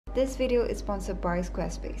This video is sponsored by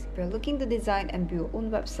Squarespace. If you're looking to design and build your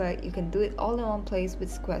own website, you can do it all in one place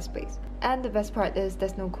with Squarespace. And the best part is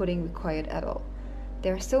there's no coding required at all.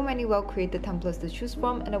 There are so many well-created templates to choose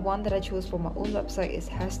from, and the one that I chose for my own website is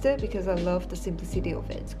hehe because I love the simplicity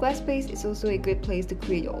of it. Squarespace is also a great place to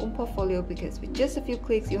create your own portfolio because with just a few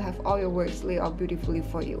clicks, you'll have all your works laid out beautifully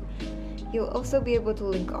for you. You'll also be able to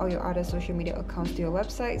link all your other social media accounts to your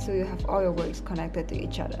website so you have all your works connected to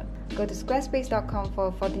each other. Go to squarespace.com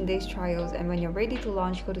for 14 days trials, and when you're ready to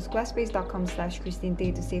launch, go to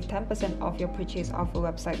squarespace.com/ChristineDay to save 10% off your purchase of a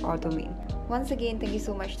website or domain. Once again, thank you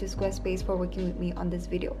so much to Squarespace for working with me on this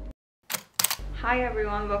video. Hi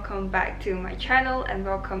everyone, welcome back to my channel, and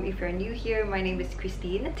welcome if you're new here. My name is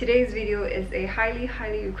Christine. Today's video is a highly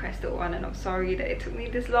requested one, and I'm sorry that it took me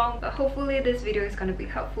this long, but hopefully this video is going to be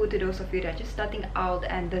helpful to those of you that are just starting out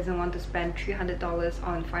and doesn't want to spend $300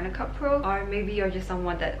 on Final Cut Pro, or maybe you're just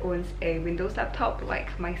someone that owns a Windows laptop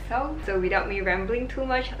like myself. So without me rambling too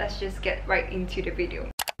much, let's just get right into the video.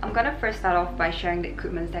 I'm gonna first start off by sharing the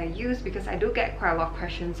equipment that I use because I do get quite a lot of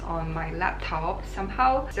questions on my laptop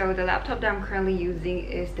somehow. So the laptop that I'm currently using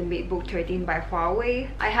is the MateBook 13 by Huawei.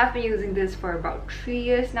 I have been using this for about 3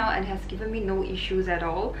 years now and has given me no issues at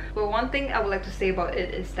all. But one thing I would like to say about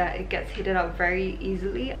it is that it gets heated up very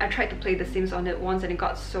easily. I tried to play The Sims on it once and it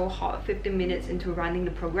got so hot 15 minutes into running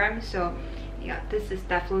the program. So yeah, this is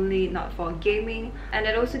definitely not for gaming, and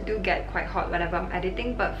it also do get quite hot whenever I'm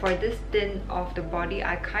editing, but for this thin of the body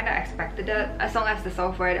I kind of expected that, as long as the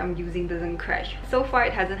software that I'm using doesn't crash. So far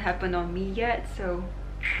it hasn't happened on me yet. So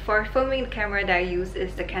for filming, the camera that I use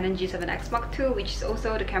is the Canon G7X Mark II, which is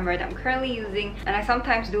also the camera that I'm currently using, and I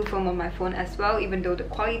sometimes do film on my phone as well, even though the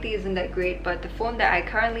quality isn't that great. But the phone that I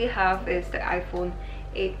currently have is the iPhone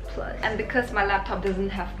 8 Plus, and because my laptop doesn't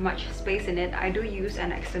have much space in it, I do use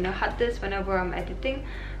an external hard disk whenever I'm editing,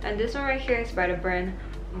 and this one right here is by the brand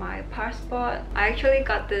My Passport. I actually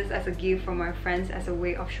got this as a gift from my friends as a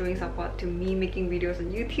way of showing support to me making videos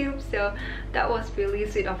on YouTube, so that was really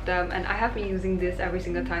sweet of them, and I have been using this every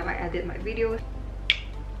single time I edit my videos.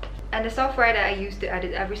 And the software that I use to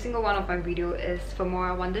edit every single one of my videos is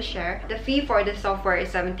filmora wondershare. The fee for this software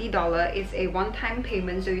is $70. It's a one-time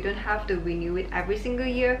payment, so you don't have to renew it every single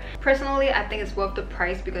year. Personally, I think it's worth the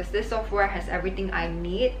price because this software has everything I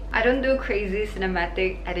need. I don't do crazy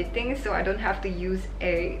cinematic editing, so I don't have to use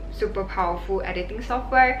a super powerful editing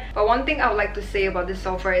software. But one thing I would like to say about this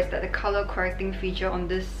software is that the color correcting feature on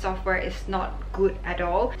this software is not good at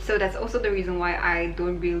all. So that's also the reason why I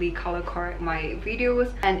don't really color correct my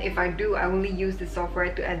videos, and if I do, I only use the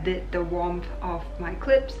software to edit the warmth of my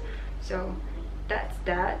clips. So that's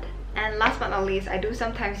that. And last but not least, I do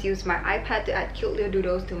sometimes use my iPad to add cute little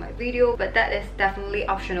doodles to my video, but that is definitely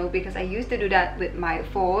optional because I used to do that with my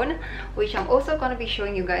phone, which I'm also going to be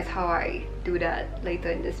showing you guys how I do that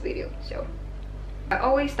later in this video. So I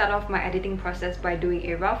always start off my editing process by doing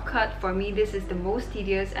a rough cut. For me, this is the most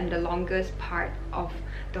tedious and the longest part of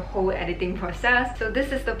the whole editing process. So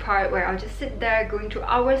this is the part where I'll just sit there going through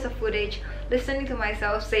hours of footage, listening to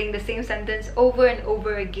myself saying the same sentence over and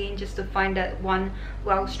over again just to find that one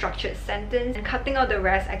well-structured sentence, and cutting out the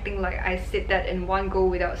rest, acting like I said that in one go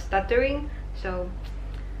without stuttering. So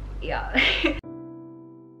yeah.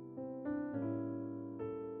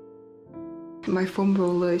 My foam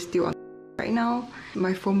roller is still on right now.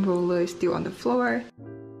 My foam roller is still on the floor.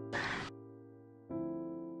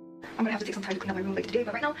 I'm gonna have to take some time to clean up my room later today,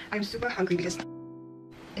 but right now I'm super hungry because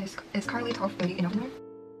it's currently 12:30 in the afternoon.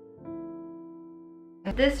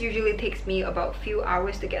 This usually takes me about a few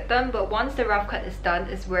hours to get done, but once the rough cut is done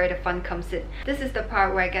is where the fun comes in. This is the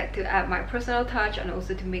part where I get to add my personal touch and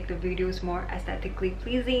also to make the videos more aesthetically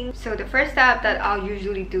pleasing. So the first step that I'll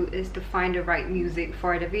usually do is to find the right music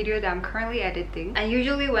for the video that I'm currently editing. And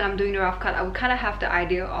usually when I'm doing the rough cut, I would kind of have the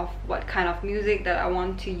idea of what kind of music that I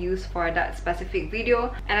want to use for that specific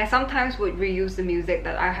video, and I sometimes would reuse the music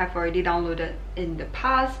that I have already downloaded in the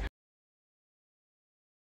past.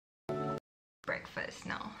 Breakfast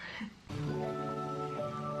now.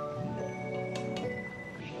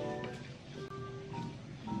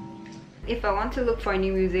 If I want to look for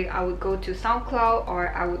new music, I would go to SoundCloud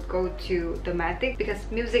or I would go to Dematic, because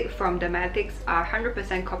music from Dematics are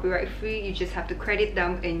 100% copyright free. You just have to credit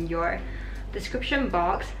them in your description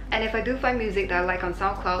box. And if I do find music that I like on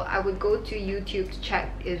SoundCloud, I would go to YouTube to check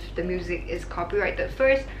if the music is copyrighted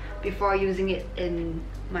first before using it in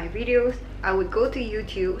my videos. I would go to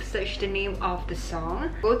YouTube, search the name of the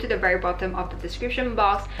song, go to the very bottom of the description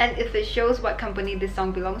box, and if it shows what company this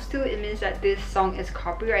song belongs to, it means that this song is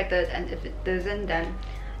copyrighted, and if it doesn't, then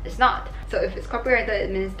it's not. So if it's copyrighted, it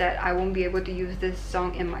means that I won't be able to use this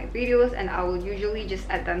song in my videos, and I will usually just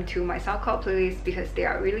add them to my SoundCloud playlist because they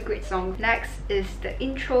are really great songs. Next is the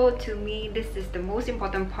intro. To me, this is the most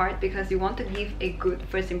important part because you want to give a good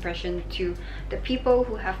first impression to the people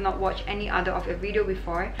who have not watched any other of your video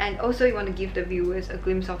before, and also you want to give the viewers a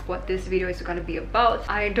glimpse of what this video is going to be about.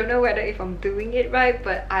 I don't know whether if I'm doing it right,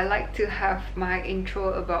 but I like to have my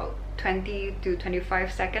intro about 20 to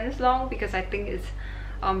 25 seconds long because I think it's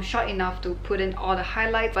short enough to put in all the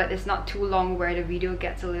highlights, but it's not too long where the video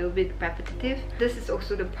gets a little bit repetitive. This is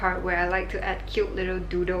also the part where I like to add cute little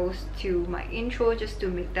doodles to my intro just to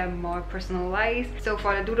make them more personalized. So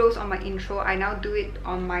for the doodles on my intro, I now do it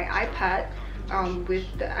on my iPad with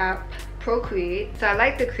the app Procreate. So I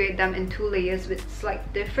like to create them in 2 layers with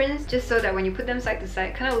slight difference, just so that when you put them side to side,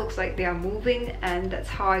 it kind of looks like they are moving, and that's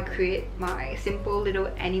how I create my simple little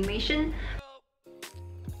animation.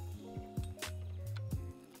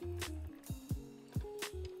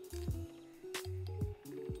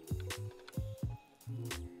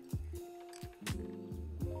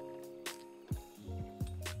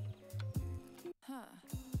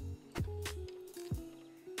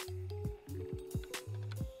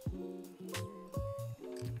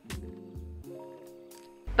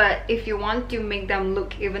 But if you want to make them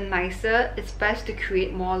look even nicer, it's best to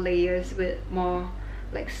create more layers with more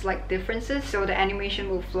like slight differences so the animation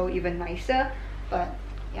will flow even nicer. But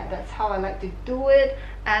yeah, that's how I like to do it.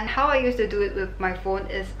 And how I used to do it with my phone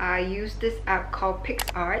is I use this app called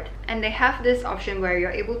PixArt, and they have this option where you're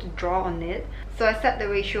able to draw on it. So I set the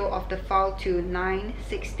ratio of the file to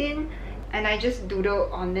 9:16 and I just doodle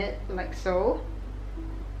on it like so,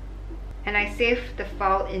 and I save the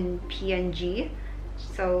file in PNG.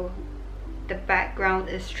 So the background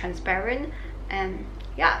is transparent, and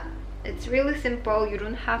yeah, it's really simple. You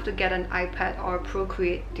don't have to get an iPad or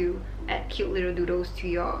Procreate to add cute little doodles to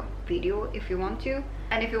your video if you want to.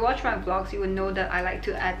 And if you watch my vlogs, you will know that I like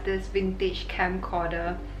to add this vintage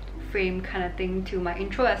camcorder frame kind of thing to my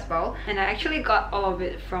intro as well, and I actually got all of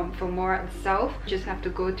it from filmora itself. You just have to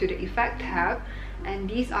go to the effect tab, and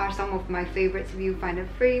these are some of my favorites viewfinder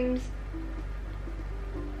frames.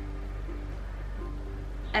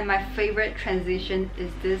 And my favorite transition is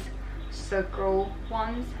this circle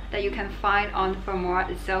ones that you can find on filmora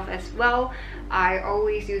itself as well. I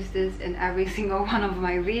always use this in every single one of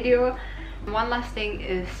my videos. One last thing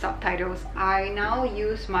is subtitles. I now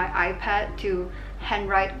use my iPad to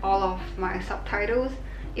handwrite all of my subtitles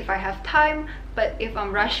if I have time, but if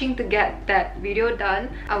I'm rushing to get that video done,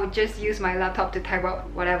 I would just use my laptop to type out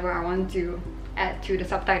whatever I want to add to the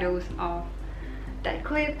subtitles of that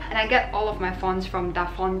clip. And I get all of my fonts from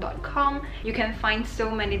dafont.com. You can find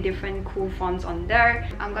so many different cool fonts on there.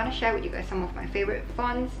 I'm gonna share with you guys some of my favorite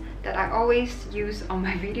fonts that I always use on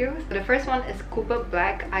my videos. The first one is Cooper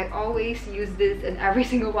Black. I always use this in every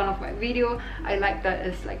single one of my videos. I like that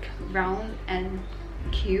it's like round and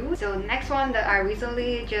cute. So next one that I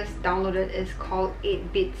recently just downloaded is called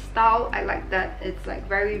 8-bit style. I like that it's like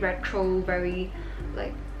very retro, very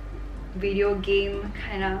like video game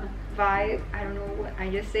kind of vibe. I don't know what I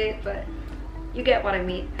just said, but you get what I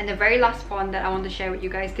mean. And the very last font that I want to share with you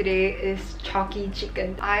guys today is Chalky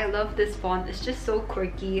Chicken. I love this font. It's just so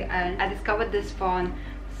quirky, and I discovered this font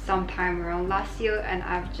sometime around last year, and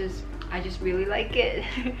I just really like it.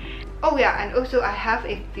 Oh yeah, and also I have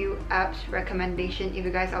a few apps recommendation if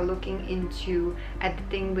you guys are looking into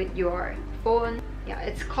editing with your phone. Yeah,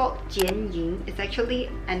 it's called Jianying. It's actually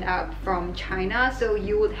an app from China, so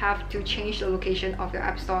you would have to change the location of your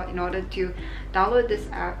app store in order to download this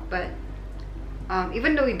app. But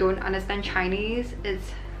even though you don't understand Chinese,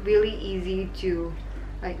 it's really easy to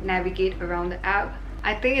like navigate around the app.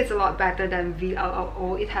 I think it's a lot better than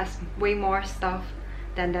VLLO. It has way more stuff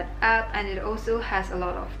than that app, and it also has a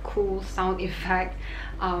lot of cool sound effect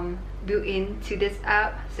built into this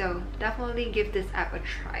app, so definitely give this app a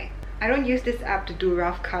try. I don't use this app to do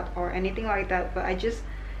rough cut or anything like that, but I just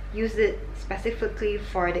use it specifically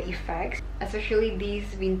for the effects, especially these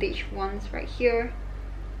vintage ones right here.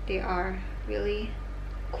 They are really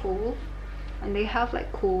cool, and they have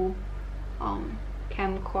like cool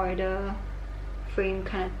camcorder frame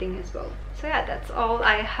kind of thing as well. So yeah, that's all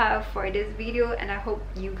I have for this video, and I hope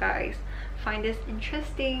you guys find this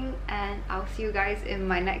interesting, and I'll see you guys in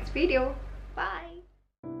my next video. Bye.